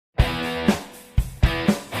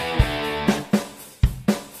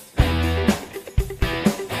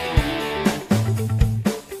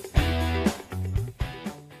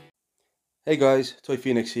Hey guys, Toy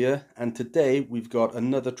Phoenix here, and today we've got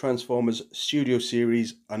another Transformers Studio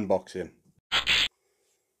Series unboxing.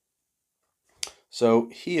 So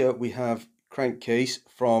here we have Crankcase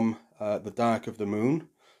from The Dark of the Moon.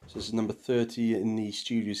 So this is number 30 in the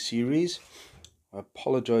Studio Series. I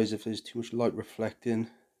apologise if there's too much light reflecting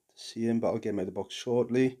to see him, but I'll get him out of the box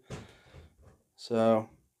shortly. So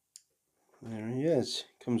there he is.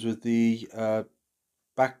 Comes with the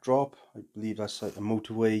backdrop. I believe that's like a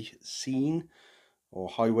motorway scene or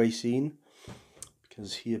highway scene,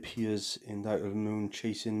 because he appears in Dark of the Moon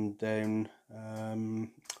chasing down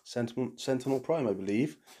Sentinel Prime, I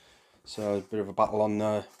believe. So a bit of a battle on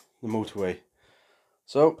the motorway.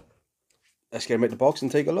 So let's get him out the box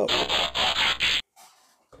and take a look.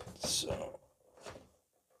 So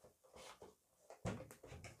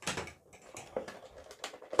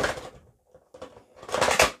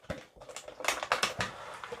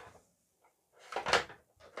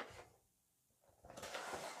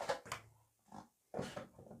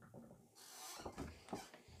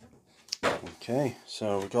okay,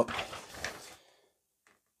 so we've got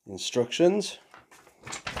instructions.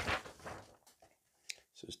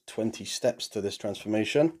 So there's 20 steps to this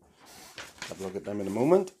transformation. Have a look at them in a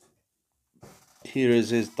moment. Here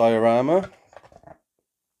is his diorama.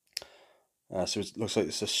 So it looks like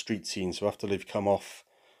it's a street scene. So after they've come off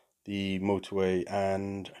the motorway,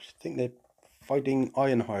 and I think they're fighting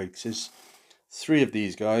Ironhide. There's 3 of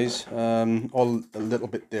these guys, all a little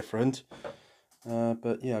bit different.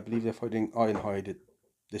 But yeah, I believe they're fighting Ironhide at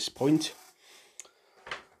this point.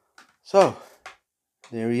 So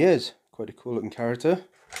there he is, quite a cool looking character.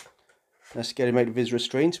 Let's get him out of his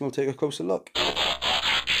restraints and we'll take a closer look.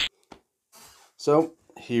 So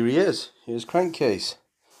here he is. Here's Crankcase.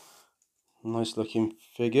 Nice looking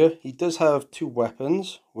figure. He does have 2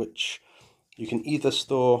 weapons, which you can either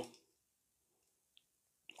store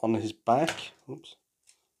on his back. Oops.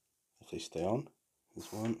 If they stay on.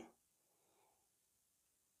 There's one.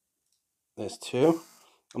 There's 2.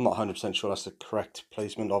 I'm not 100% sure that's the correct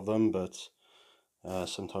placement of them, but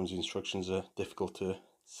sometimes the instructions are difficult to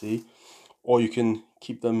see. Or you can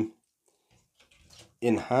keep them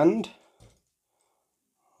in hand,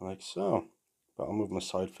 like so. But I'll move them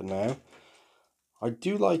aside for now. I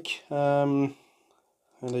do like how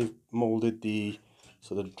they've moulded the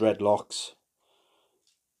sort of dreadlocks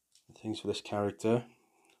and things for this character.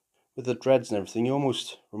 With the dreads and everything, he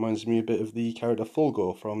almost reminds me a bit of the character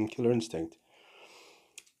Fulgo from Killer Instinct.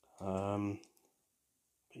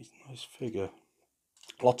 He's a nice figure.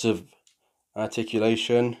 Lots of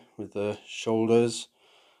articulation with the shoulders,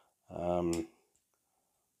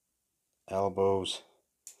 elbows,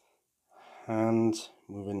 hands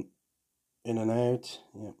moving in and out.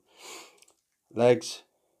 Yep. Legs,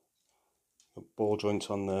 got ball joints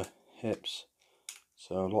on the hips,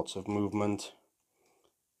 so lots of movement.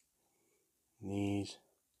 Knees,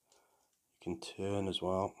 you can turn as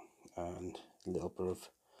well, and a little bit of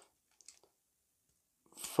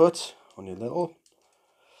foot on your little.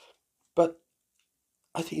 But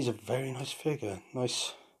I think he's a very nice figure.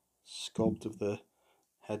 Nice sculpt of the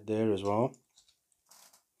head there as well.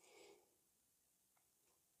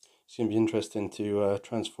 It's going to be interesting to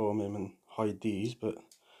transform him and hide these, but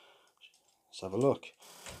let's have a look.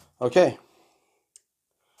 Okay.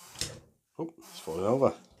 Oh, it's falling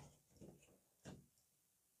over.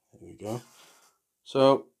 There we go.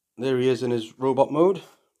 So there he is in his robot mode.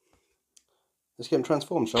 Let's get him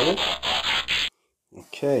transformed, shall we?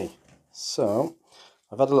 Okay, so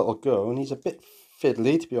I've had a little go, and he's a bit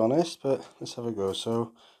fiddly to be honest, but let's have a go.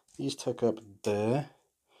 So he's tuck up there.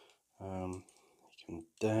 He can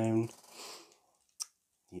down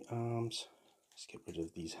the arms. Let's get rid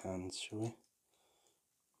of these hands, shall we?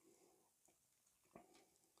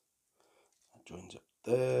 That joins up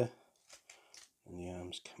there, and the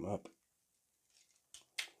arms come up.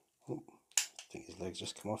 Oh, I think his legs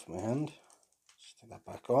just come off my hand. Stick that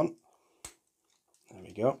back on. There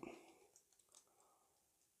we go.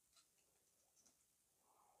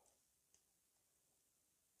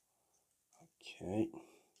 Okay,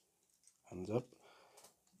 hands up.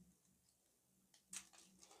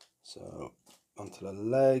 So onto the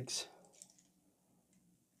legs.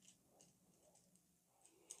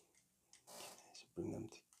 So bring them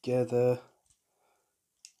together.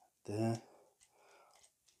 There.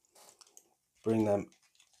 Bring them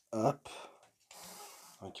up.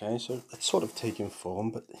 Okay, so it's sort of taking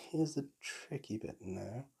form, but here's the tricky bit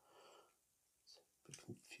now. It's a bit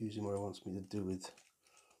confusing what it wants me to do with.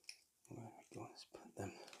 There we go, let's put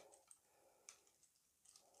them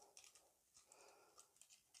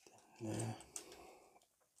there.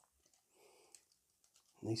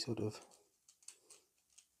 And they sort of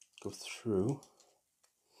go through,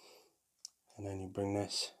 and then you bring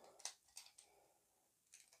this.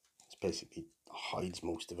 It's basically hides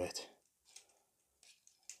most of it.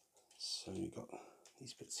 So you got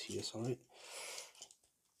these bits here, sorry.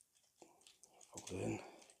 Fold it in.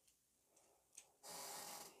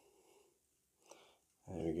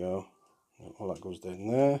 There we go. All that goes down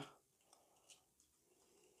there.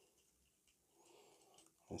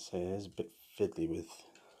 I say it is a bit fiddly with.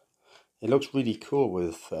 It looks really cool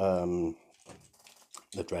with the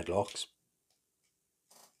dreadlocks,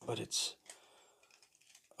 but it's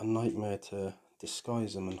a nightmare to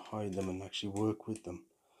disguise them and hide them and actually work with them.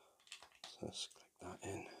 So let's click that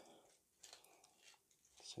in.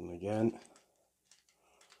 Same again.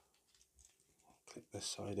 Click this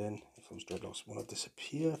side in if those dreadlocks want to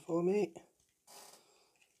disappear for me.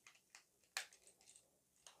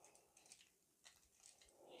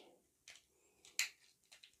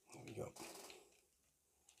 There we go.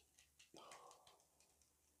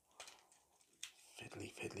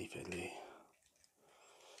 Fiddly, fiddly, fiddly.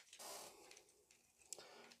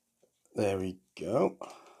 There we go.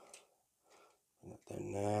 Bring that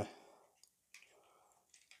down there.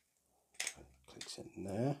 Clicks in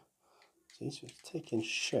there. See, so it's taking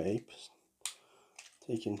shape,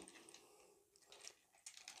 taking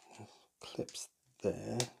clips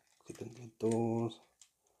there, clip into the doors.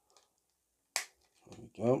 There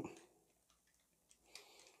we go.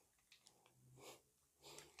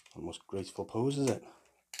 Almost graceful pose, is it?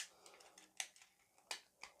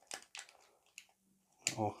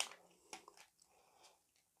 Oh,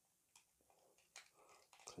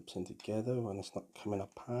 clips in together when it's not coming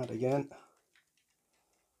apart again.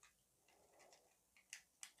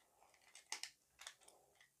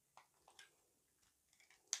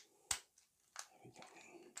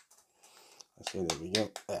 I say there we go.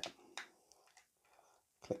 There.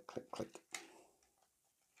 Click, click, click.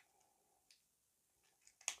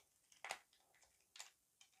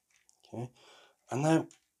 Okay, and now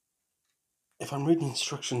if I'm reading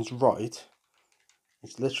instructions right,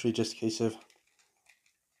 it's literally just a case of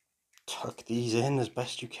tuck these in as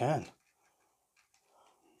best you can.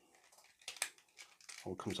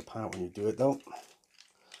 All comes apart when you do it though.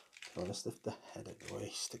 So let's lift the head out of the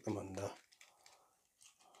way, stick them under.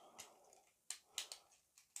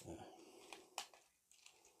 Yeah.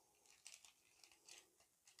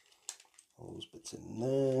 All those bits in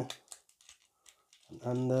there and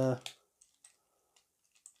under.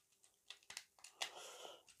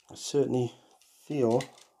 I certainly feel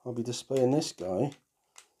I'll be displaying this guy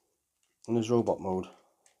in his robot mode,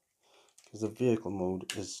 because the vehicle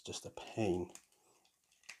mode is just a pain.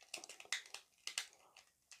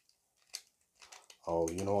 Oh,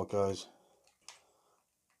 you know what guys,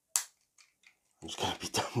 I'm just gonna be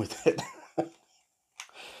done with it.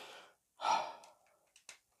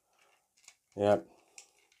 Yeah,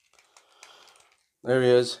 there he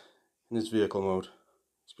is in his vehicle mode.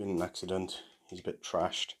 It's been an accident, he's a bit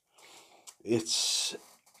trashed. It's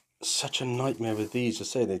such a nightmare with these. I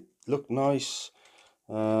say they look nice,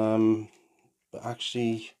 but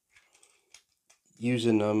actually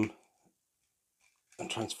using them and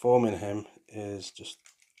transforming him is just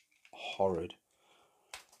horrid.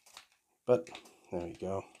 But there we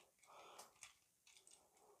go.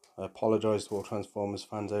 I apologise to all Transformers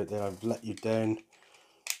fans out there. I've let you down,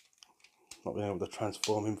 not being able to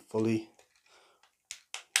transform him fully.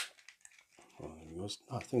 Oh, there he goes.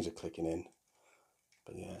 Oh, things are clicking in.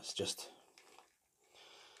 But yeah, it's just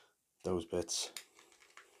those bits.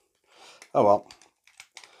 Oh well.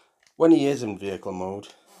 When he is in vehicle mode,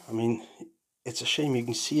 I mean, it's a shame you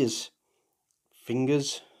can see his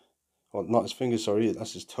fingers. Well, not his fingers, sorry,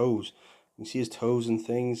 that's his toes. You can see his toes and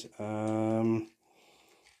things.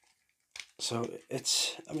 So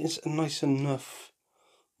it's, I mean, it's a nice enough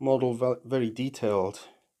model, very detailed,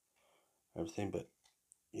 everything, but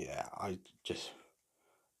yeah, I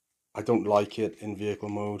don't like it in vehicle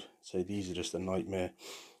mode. So these are just a nightmare.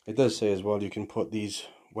 It does say as well you can put these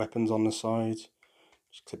weapons on the sides,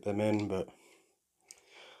 just clip them in, but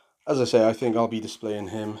as I say, I think I'll be displaying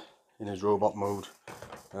him in his robot mode.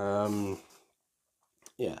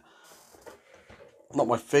 Yeah, not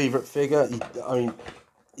my favourite figure. I mean,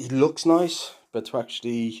 he looks nice, but to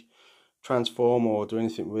actually transform or do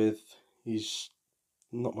anything with, he's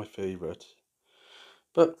not my favourite.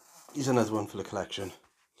 But he's another one for the collection.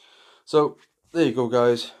 So there you go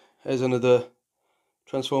guys, here's another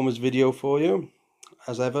Transformers video for you.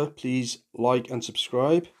 As ever, please like and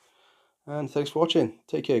subscribe, and thanks for watching.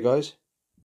 Take care guys.